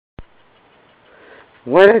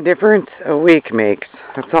What a difference a week makes.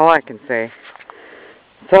 That's all I can say.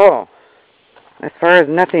 So, as far as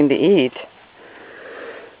nothing to eat,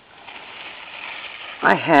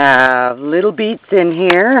 I have little beets in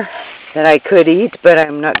here that I could eat, but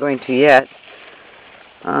I'm not going to yet.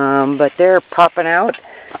 But they're popping out.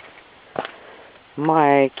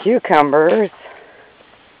 My cucumbers.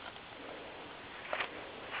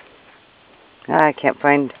 I can't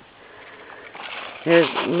find. There's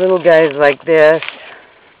little guys like this.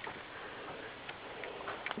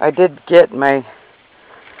 I did get my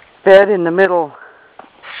bed in the middle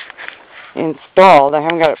installed. I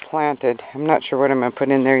haven't got it planted. I'm not sure what I'm going to put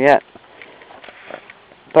in there yet.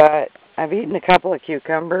 But I've eaten a couple of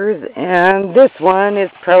cucumbers, and this one is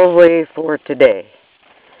probably for today.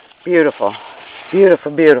 Beautiful.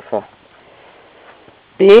 Beautiful, beautiful.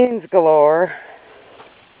 Beans galore.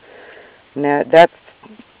 Now, that's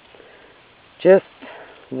just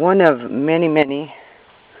one of many, many.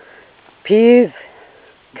 Peas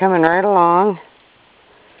coming right along.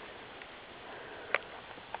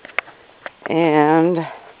 And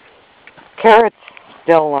carrots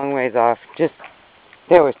still a long ways off.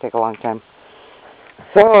 They always take a long time.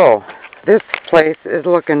 So, this place is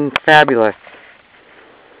looking fabulous.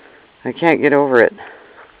 I can't get over it.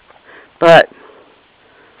 But,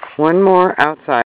 one more outside.